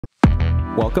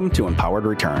Welcome to Empowered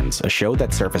Returns, a show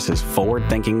that surfaces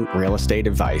forward-thinking real estate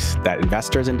advice that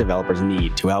investors and developers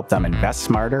need to help them invest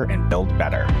smarter and build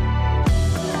better.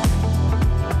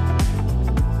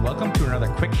 Welcome to another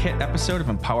quick hit episode of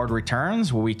Empowered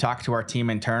Returns, where we talk to our team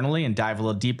internally and dive a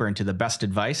little deeper into the best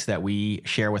advice that we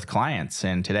share with clients.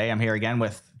 And today I'm here again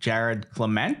with Jared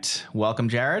Clement. Welcome,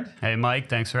 Jared. Hey, Mike.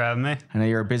 Thanks for having me. I know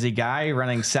you're a busy guy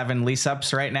running 7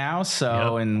 lease-ups right now,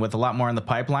 and with a lot more in the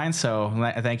pipeline. So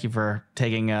thank you for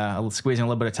squeezing a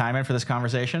little bit of time in for this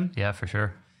conversation. Yeah, for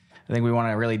sure. I think we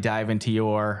want to really dive into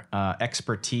your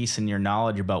expertise and your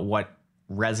knowledge about what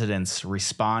residents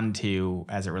respond to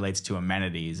as it relates to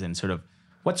amenities and sort of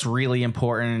what's really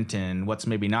important and what's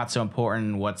maybe not so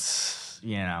important, what's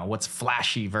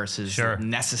flashy versus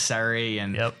necessary,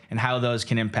 and how those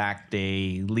can impact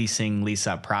a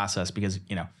lease-up process. Because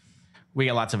we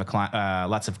get lots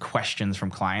of questions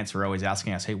from clients who are always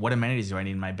asking us, hey, what amenities do I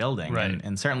need in my building? Right.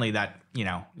 And certainly that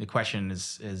the question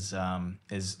is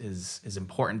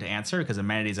important to answer, because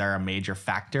amenities are a major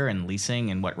factor in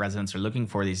leasing and what residents are looking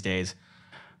for these days.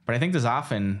 But I think I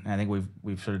think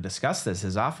we've sort of discussed this,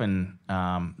 is often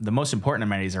the most important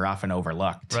amenities are often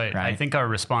overlooked. Right. I think our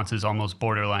response is almost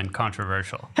borderline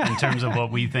controversial in terms of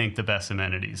what we think the best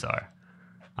amenities are.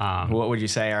 What would you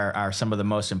say are some of the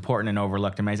most important and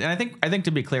overlooked amenities? And I think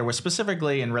to be clear, we're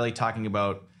specifically and really talking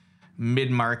about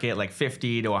mid-market, like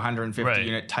 50 to 150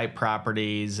 unit type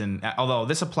properties. And although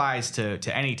this applies to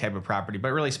any type of property,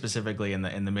 but really specifically in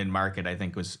the mid-market, I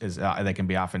think they can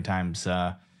be oftentimes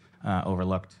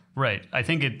overlooked. Right. I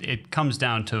think it comes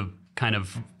down to kind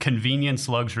of convenience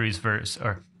amenities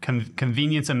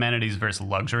versus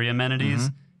luxury amenities,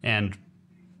 and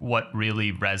what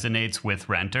really resonates with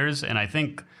renters. And I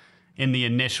think in the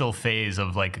initial phase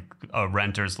of like a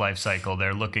renter's life cycle,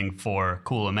 they're looking for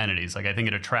cool amenities. Like, I think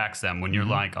it attracts them when you're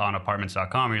like on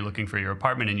apartments.com, or you're looking for your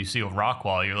apartment and you see a rock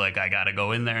wall, you're like, I got to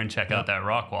go in there and check out that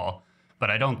rock wall. But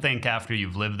I don't think after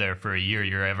you've lived there for a year,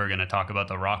 you're ever going to talk about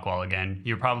the rock wall again.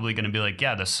 You're probably going to be like,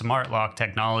 yeah, the smart lock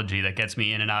technology that gets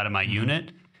me in and out of my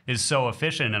unit is so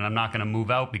efficient, and I'm not going to move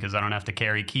out because I don't have to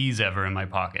carry keys ever in my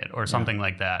pocket or something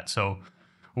like that. So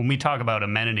when we talk about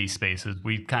amenity spaces,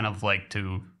 we kind of like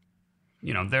to,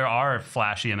 there are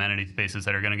flashy amenity spaces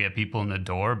that are going to get people in the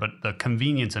door, but the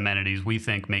convenience amenities we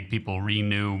think make people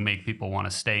renew, make people want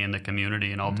to stay in the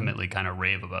community, and ultimately kind of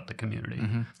rave about the community.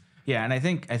 Yeah, and I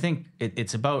think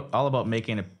it's all about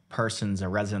making a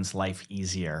resident's life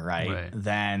easier, right?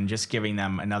 Than just giving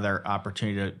them another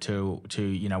opportunity to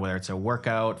whether it's a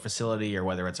workout facility or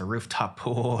whether it's a rooftop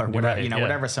pool or whatever,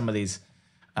 whatever some of these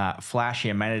flashy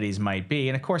amenities might be.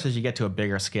 And of course, as you get to a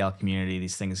bigger scale community,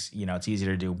 these things, it's easier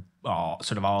to do all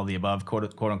of the above,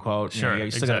 quote unquote. Sure,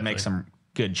 you still got to make some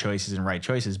good choices and right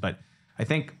choices. But I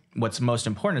think what's most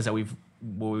important is that we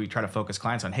try to focus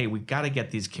clients on, hey, we got to get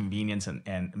these convenience and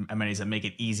amenities that make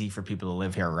it easy for people to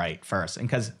live here right first. And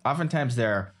because oftentimes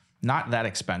they're not that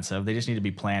expensive, they just need to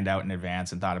be planned out in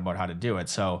advance and thought about how to do it.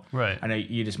 So I know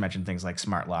you just mentioned things like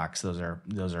smart locks. Those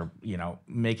are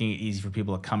making it easy for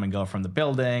people to come and go from the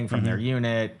building, from their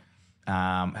unit,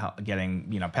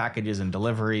 getting packages and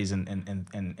deliveries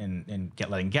and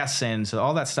letting guests in. So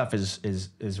all that stuff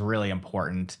is really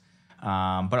important.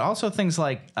 But also things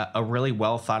like a really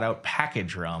well thought out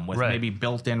package room with maybe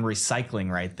built-in recycling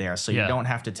right there. So you don't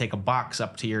have to take a box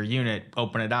up to your unit,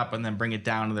 open it up, and then bring it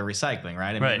down to the recycling,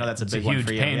 right? I mean, I know that's a big one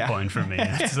for you. It's a huge pain point for me.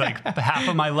 It's like half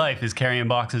of my life is carrying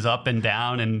boxes up and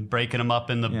down and breaking them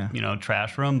up in the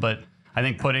trash room. But I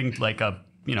think putting like a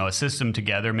system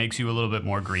together makes you a little bit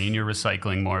more green. You're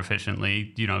recycling more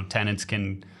efficiently. Tenants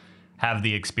can have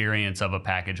the experience of a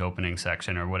package opening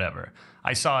section or whatever.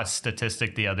 I saw a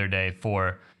statistic the other day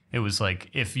it was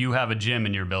like, if you have a gym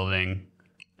in your building,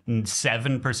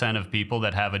 7% of people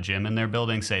that have a gym in their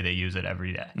building say they use it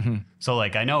every day. So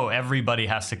like, I know everybody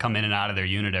has to come in and out of their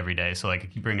unit every day. So like, I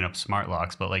keep bringing up smart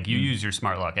locks, but like you use your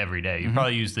smart lock every day. You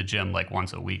probably use the gym like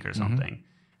once a week or something.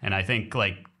 And I think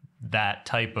like that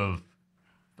type of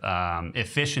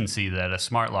efficiency that a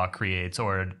smart lock creates,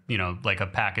 or like a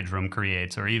package room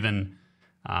creates, or even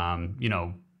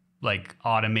like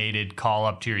automated call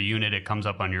up to your unit, it comes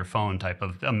up on your phone type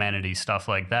of amenity stuff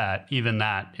like that, even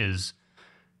that is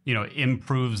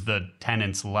improves the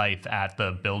tenant's life at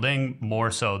the building more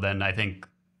so than I think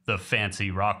the fancy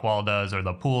rock wall does or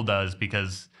the pool does.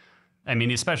 Because I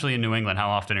mean, especially in New England, how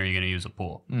often are you going to use a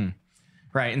pool?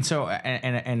 Right. And so,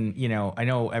 and I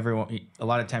know everyone, a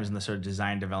lot of times in the sort of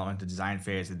design development, the design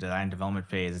development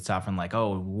phase, it's often like,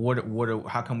 oh,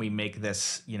 how can we make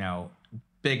this,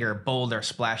 bigger, bolder,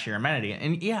 splashier amenity?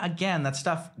 And yeah, again, that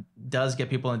stuff does get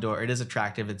people in the door. It is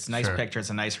attractive. It's a nice picture.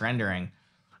 It's a nice rendering.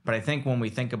 But I think when we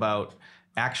think about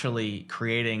actually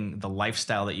creating the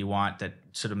lifestyle that you want that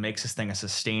sort of makes this thing a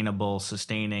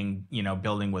sustaining,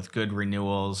 building with good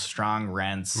renewals, strong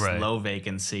rents, low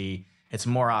vacancy. It's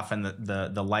more often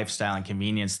the lifestyle and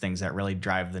convenience things that really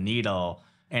drive the needle.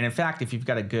 And in fact, if you've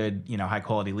got a good, high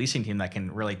quality leasing team that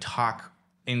can really talk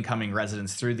incoming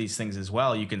residents through these things as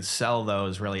well, you can sell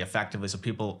those really effectively. So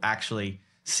people actually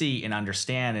see and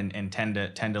understand and tend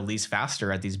to lease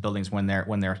faster at these buildings when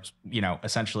they're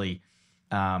essentially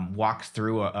walked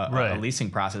through a leasing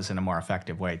process in a more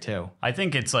effective way too. I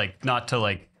think it's like not to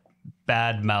like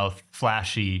badmouth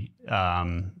flashy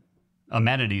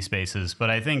amenity spaces, but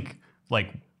I think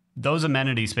like those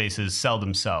amenity spaces sell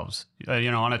themselves.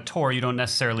 On a tour, you don't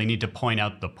necessarily need to point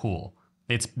out the pool.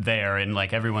 It's there, and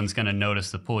like everyone's going to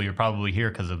notice the pool. You're probably here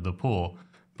because of the pool.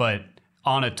 But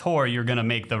on a tour, you're going to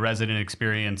make the resident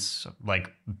experience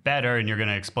like better, and you're going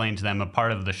to explain to them a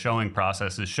part of the showing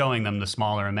process is showing them the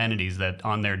smaller amenities that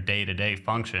on their day-to-day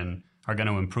function are going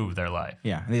to improve their life.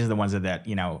 Yeah, and these are the ones that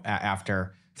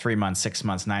after 3 months, 6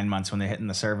 months, 9 months, when they're hitting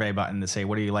the survey button to say,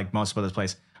 what do you like most about this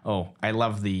place? Oh, I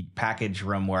love the package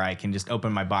room where I can just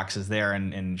open my boxes there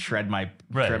and shred my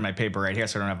paper right here,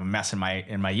 so I don't have a mess in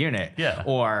my unit. Yeah.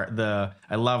 Or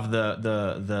I love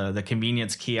the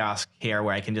convenience kiosk here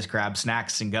where I can just grab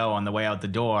snacks and go on the way out the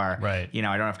door. Right. I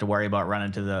don't have to worry about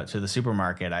running to the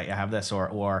supermarket. I have this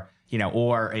or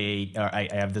I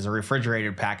have there's a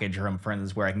refrigerated package room, for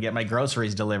instance, where I can get my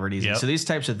groceries delivered easy. Yep. So these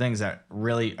types of things that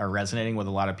really are resonating with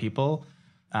a lot of people.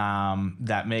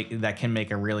 That can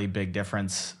make a really big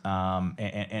difference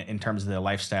in terms of the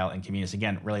lifestyle and convenience.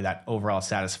 Again, really that overall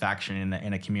satisfaction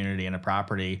in a community and a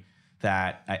property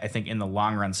that I think in the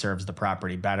long run serves the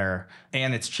property better,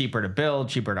 and it's cheaper to build,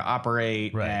 cheaper to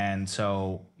operate. Right. And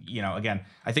so, again,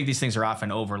 I think these things are often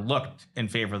overlooked in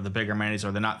favor of the bigger amenities,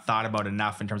 or they're not thought about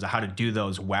enough in terms of how to do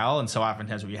those well. And so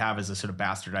oftentimes what you have is a sort of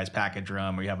bastardized package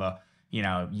room, where you have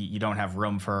you don't have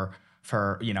room for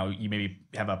you maybe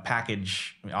have a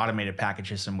automated package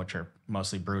system, which are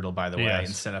mostly brutal, by the way,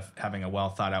 instead of having a well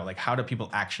thought out, like how do people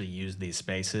actually use these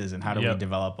spaces, and how do we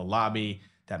develop a lobby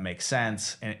that makes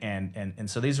sense? And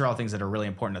so these are all things that are really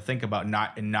important to think about,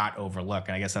 and not overlook.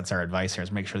 And I guess that's our advice here,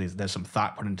 is make sure there's some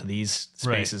thought put into these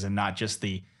spaces, and not just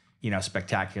the,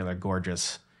 spectacular,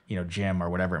 gorgeous, gym or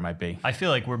whatever it might be. I feel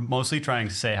like we're mostly trying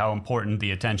to say how important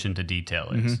the attention to detail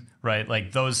is, right?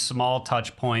 Like those small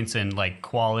touch points and like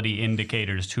quality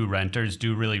indicators to renters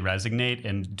do really resonate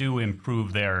and do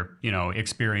improve their,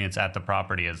 experience at the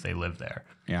property as they live there.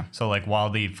 Yeah. So like while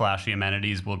the flashy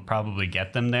amenities will probably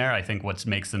get them there, I think what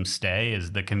makes them stay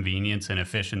is the convenience and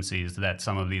efficiencies that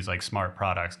some of these like smart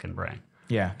products can bring.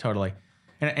 Yeah, totally.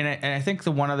 And I think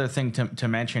the one other thing to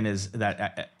mention is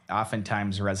that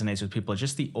oftentimes resonates with people is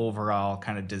just the overall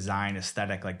kind of design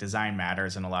aesthetic. Like design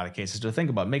matters in a lot of cases. To think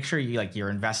about, make sure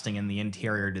you're investing in the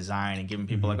interior design and giving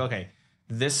people like, okay,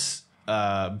 this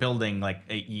building like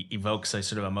evokes a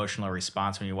sort of emotional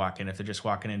response when you walk in. If they're just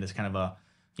walking into kind of a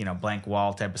blank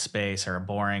wall type of space or a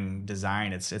boring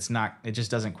design, it just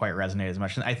doesn't quite resonate as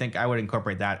much. And I think I would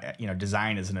incorporate that,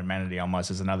 design as an amenity almost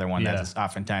as another one that's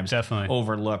oftentimes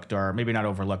overlooked, or maybe not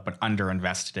overlooked, but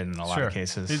underinvested in a lot of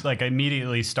cases. Like I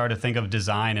immediately start to think of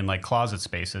design in like closet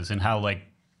spaces and how like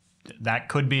that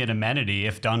could be an amenity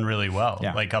if done really well.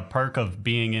 Yeah. Like a perk of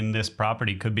being in this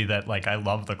property could be that like I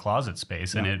love the closet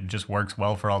space and it just works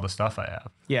well for all the stuff I have.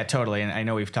 Yeah, totally. And I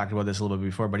know we've talked about this a little bit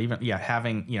before, but even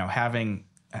having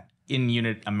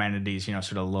in-unit amenities,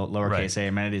 sort of lowercase a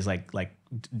amenities like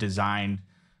designed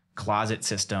closet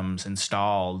systems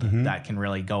installed that can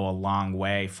really go a long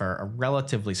way for a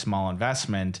relatively small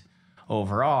investment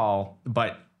overall.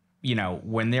 But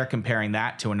when they're comparing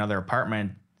that to another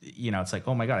apartment, it's like,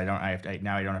 oh my God, I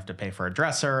don't have to pay for a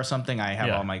dresser or something. I have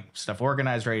all my stuff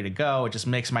organized, ready to go. It just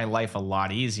makes my life a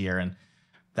lot easier, and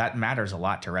that matters a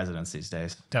lot to residents these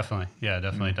days. Definitely, yeah,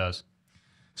 definitely does.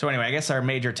 So anyway, I guess our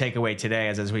major takeaway today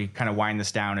as we kind of wind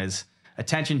this down is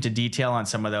attention to detail on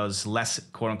some of those less,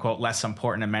 quote unquote, less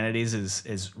important amenities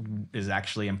is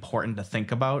actually important to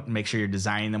think about. Make sure you're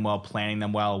designing them well, planning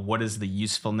them well. What is the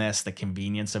usefulness, the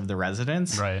convenience of the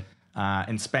residents? Right.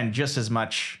 And spend just as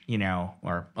much,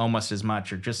 or almost as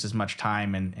much, or just as much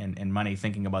time and money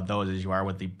thinking about those as you are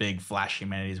with the big flashy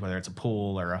amenities, whether it's a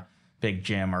pool or a big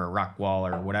gym or a rock wall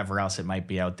or whatever else it might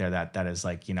be out there that is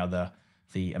like,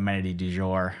 the amenity du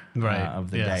jour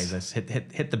of the day. This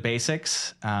hit the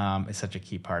basics is such a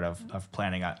key part of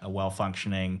planning a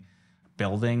well-functioning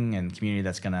building and community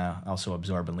that's going to also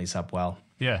absorb and lease up well.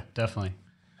 Yeah, definitely.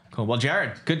 Cool. Well,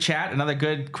 Jared, good chat. Another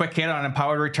good quick hit on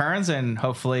empowered returns, and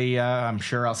hopefully I'm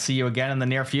sure I'll see you again in the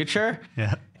near future.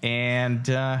 Yeah. And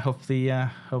hopefully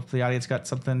the audience got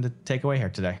something to take away here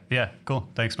today. Yeah, cool.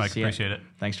 Thanks, Mike. Appreciate it.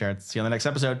 Thanks, Jared. See you on the next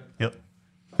episode. Yep.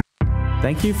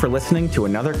 Thank you for listening to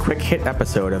another quick hit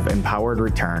episode of Empowered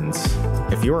Returns.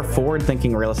 If you're a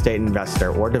forward-thinking real estate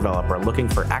investor or developer looking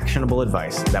for actionable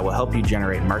advice that will help you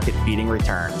generate market-beating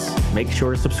returns, make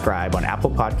sure to subscribe on Apple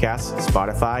Podcasts,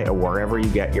 Spotify, or wherever you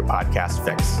get your podcast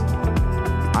fix.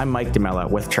 I'm Mike DiMella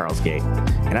with CHARLESGATE,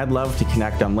 and I'd love to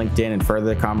connect on LinkedIn and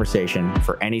further the conversation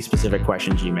for any specific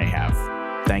questions you may have.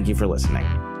 Thank you for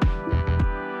listening.